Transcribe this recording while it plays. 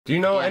Do you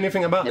know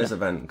anything about this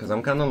event? Because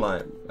I'm kind of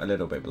like a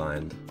little bit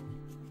blind.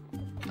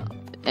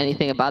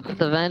 Anything about this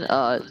event?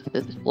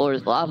 This floor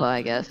is lava,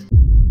 I guess.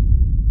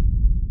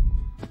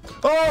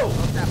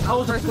 Oh! I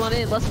was the first one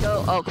in. Let's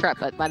go. Oh crap!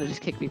 That might have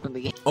just kicked me from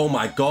the game. Oh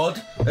my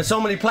god! There's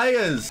so many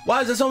players.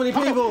 Why is there so many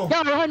people?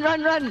 No, run,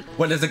 run, run!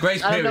 Well, there's a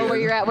grace period. I don't know where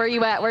you're at. Where are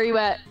you at? Where are you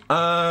at?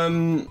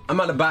 I'm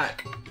at the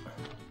back.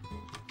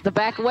 The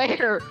back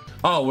where?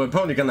 Oh, we're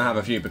probably gonna have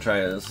a few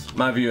betrayers.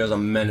 My viewers are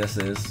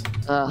menaces.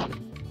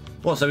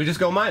 What? So we just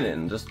go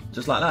mining, just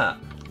like that?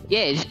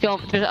 Yeah, just go.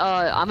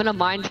 I'm gonna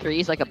mine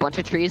trees, like a bunch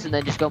of trees, and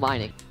then just go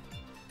mining.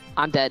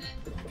 I'm dead.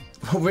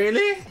 Really?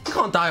 You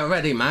can't die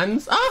already,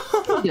 man.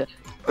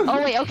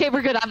 Oh wait, okay,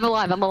 we're good. I'm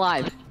alive. I'm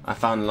alive. I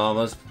found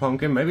lava's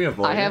pumpkin. Maybe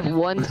avoid I have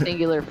one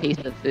singular piece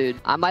of food.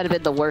 I might have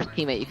been the worst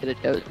teammate you could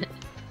have chosen.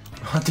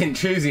 I didn't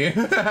choose you.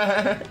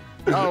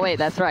 Oh wait,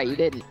 that's right. You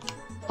didn't.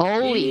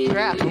 Holy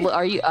crap!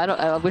 Are you?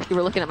 I wish you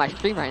were looking at my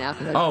stream right now.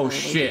 Oh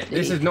shit!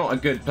 This is not a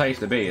good place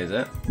to be, is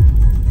it?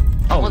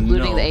 Oh Someone's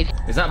looting no! the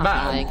Is that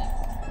bad?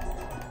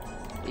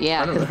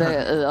 Yeah, because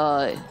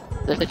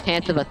there's a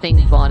chance of a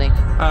thing spawning.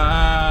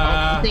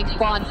 Oh, the thing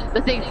spawned.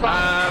 The thing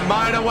spawned.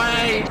 Mine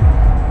away!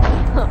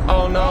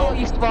 Oh no! Oh,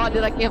 you spawned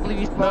it! I can't believe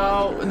you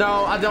spawned.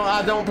 No, I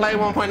don't play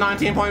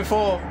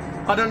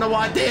 1.19.4. I don't know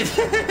what I did.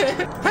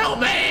 Help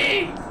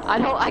me!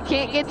 I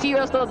can't get to you.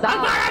 I'll still die.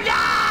 I'm gonna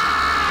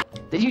die!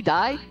 Did you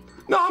die?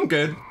 No, I'm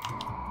good.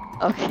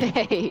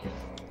 Okay.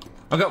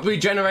 I got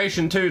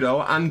regeneration too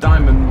though, and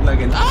diamond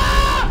leggings.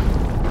 Ah!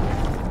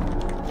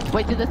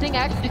 Wait, did the thing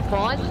actually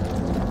spawn?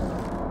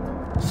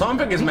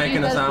 Something is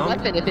making a sound.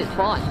 Weapon if it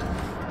spawns.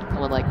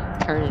 Someone like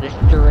turn it a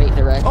straight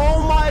direction.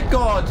 Oh my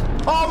god!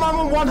 Oh, I'm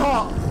on one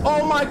heart!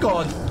 Oh my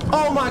god!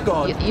 Oh my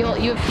god! You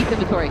have keep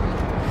inventory.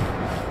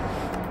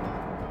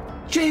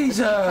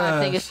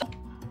 Jesus!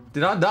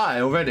 Did I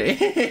die already?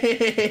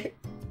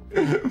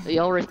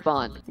 You'll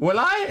respawn. Will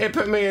I? It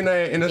put me in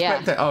a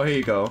spectator. Oh, here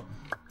you go.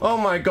 Oh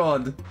my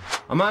god!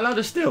 Am I allowed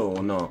to steal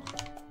or not?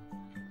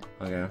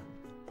 Okay.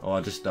 Oh,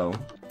 I just stole.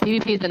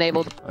 PvP is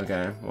enabled.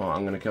 Okay, well,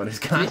 I'm gonna kill this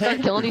guy. You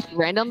start killing these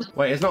randoms?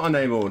 Wait, it's not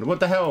enabled. What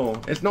the hell?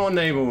 It's not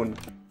enabled.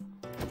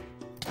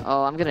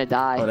 Oh, I'm gonna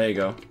die. Oh, there you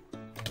go.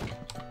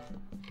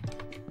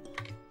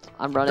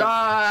 I'm running.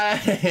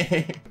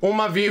 Die! All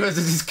my viewers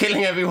are just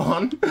killing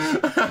everyone.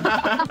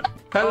 Hello!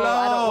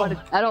 Oh,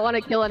 I don't want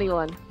to kill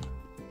anyone.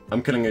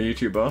 I'm killing a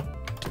YouTuber.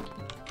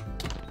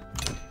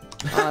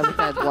 Oh, this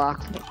guy's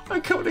blocked. I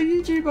killed a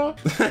YouTuber.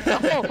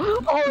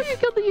 Oh, you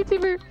killed the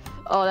YouTuber.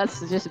 Oh, that's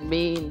just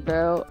mean,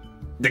 bro.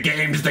 The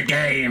game's the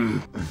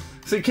game.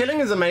 See, killing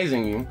is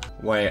amazing.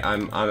 Wait,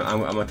 I'm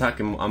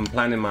attacking. I'm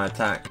planning my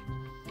attack.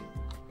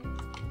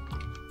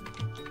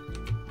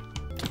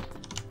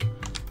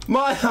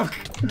 My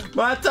attack.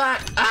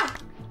 Ah!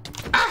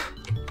 Ah!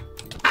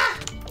 Ah!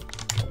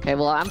 Okay,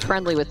 well, I'm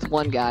friendly with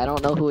one guy. I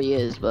don't know who he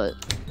is, but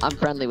I'm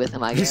friendly with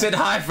him, I guess. He said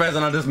hi, Frez,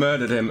 and I just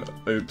murdered him.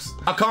 Oops.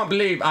 I can't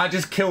believe I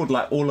just killed,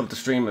 like, all of the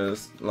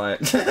streamers.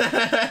 Like,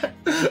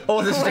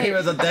 all the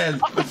streamers are dead.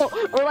 Oh,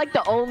 we're like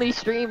the only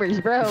streamers,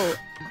 bro.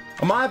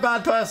 Am I a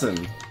bad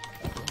person?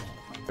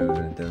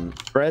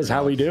 Frez,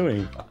 how are we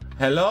doing?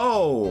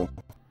 Hello.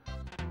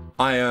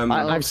 I am...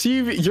 I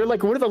see you're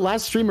like one of the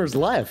last streamers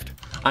left.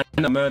 I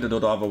murdered all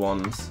the other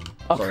ones.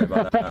 Sorry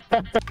about that.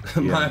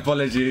 My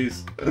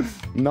apologies.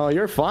 No,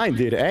 you're fine,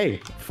 dude.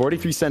 Hey,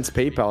 43 cents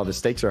PayPal. The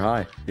stakes are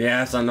high.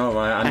 Yes, I know,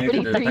 right? I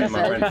need to pay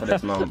my rent for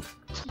this month.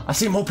 I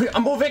see more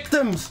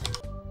victims.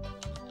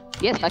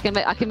 Yes, I can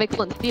make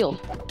flint steel.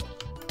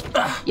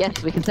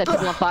 Yes, we can set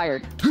people on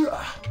fire.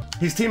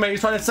 His teammate is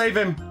trying to save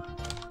him.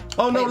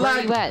 Oh no, wait, lag! Where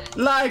are you at?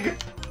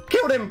 Lag!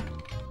 Killed him!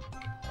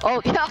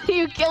 Oh,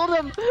 you killed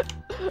him!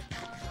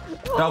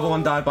 The other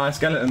one died by a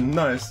skeleton.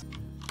 Nice.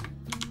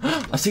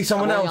 I see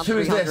someone else. Who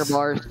is this?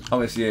 Bars.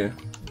 Oh, it's you.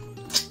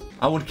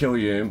 I would kill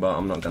you, but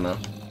I'm not gonna.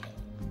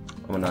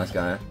 I'm a nice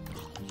guy.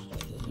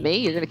 Me?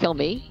 You're gonna kill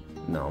me?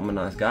 No, I'm a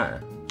nice guy.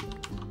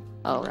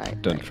 Oh,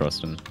 right. Don't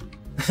trust him.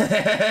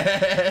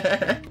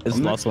 There's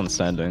the last one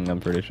standing, I'm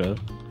pretty sure.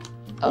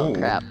 Oh,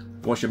 crap.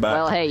 Wash your back.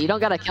 Well, hey, you don't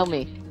gotta kill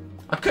me.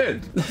 I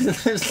could.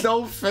 There's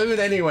no food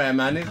anywhere,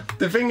 man.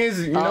 The thing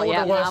is, you know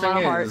what the worst thing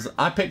is?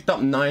 I picked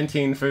up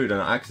 19 food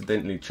and I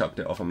accidentally chucked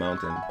it off a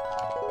mountain.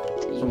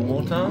 Some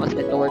water? Must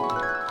be a sword.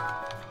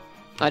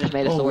 I just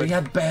made a sword. Oh, we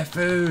had bare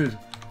food.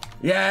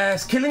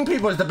 Yes, killing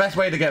people is the best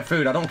way to get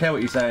food. I don't care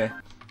what you say.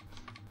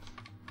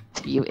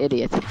 You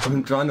idiot.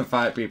 I'm trying to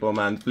fight people,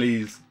 man.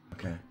 Please.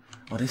 Okay.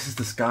 Oh, this is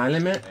the sky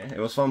limit? It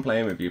was fun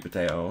playing with you,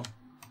 Potato.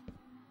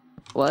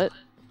 What?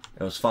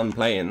 It was fun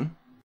playing.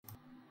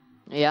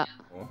 Yeah.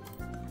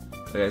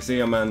 Okay, see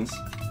ya, mans.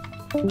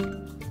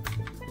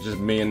 It's just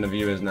me and the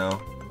viewers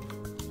now.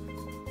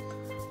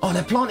 Oh,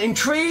 they're planting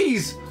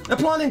trees! They're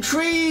planting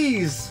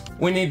trees!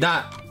 We need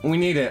that. We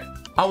need it.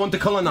 I want to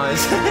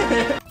colonize.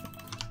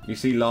 You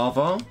see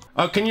lava?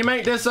 Oh, can you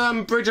make this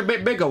bridge a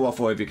bit bigger,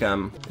 Waffle, if you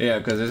can? Yeah,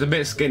 because it's a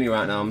bit skinny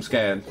right now. I'm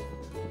scared.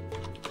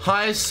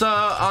 Hi,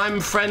 sir. I'm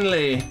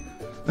friendly.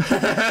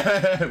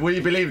 Will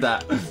you believe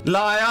that?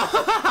 Liar!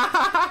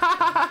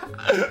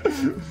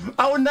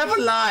 I would never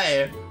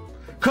lie.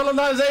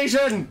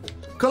 Colonization!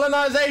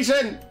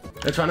 Colonization!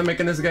 They're trying to make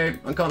an escape.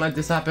 I can't let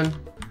this happen.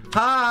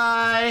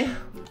 Hi!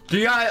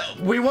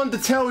 We want to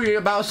tell you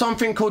about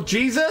something called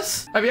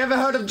Jesus. Have you ever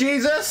heard of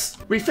Jesus?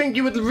 We think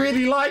you would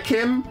really like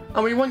him,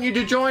 and we want you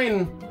to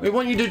join. We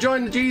want you to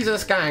join the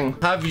Jesus gang.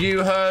 Have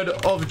you heard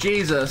of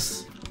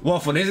Jesus?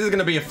 Waffle, this is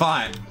gonna be a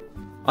fight.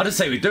 I just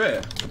say we do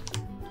it.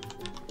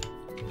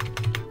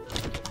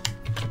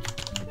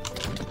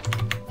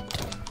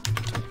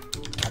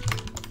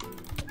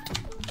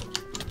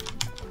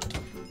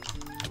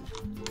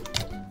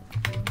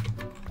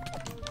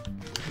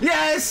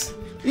 Yes!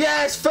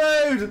 Yes,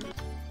 food!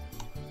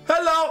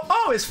 Hello!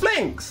 Oh, it's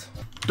Flinks!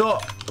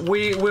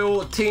 We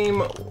will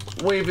team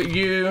with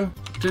you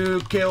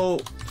to kill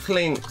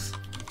Flinks.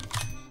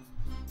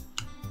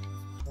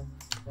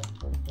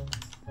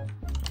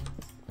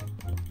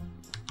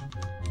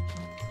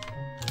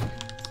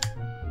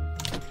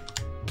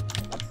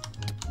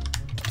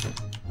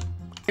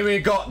 Here we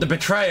got the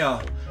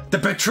betrayer. The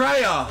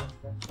betrayer!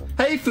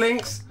 Hey,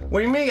 Flinks,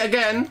 we meet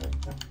again.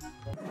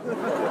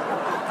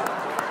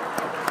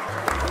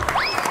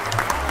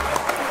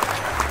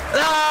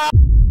 Ah!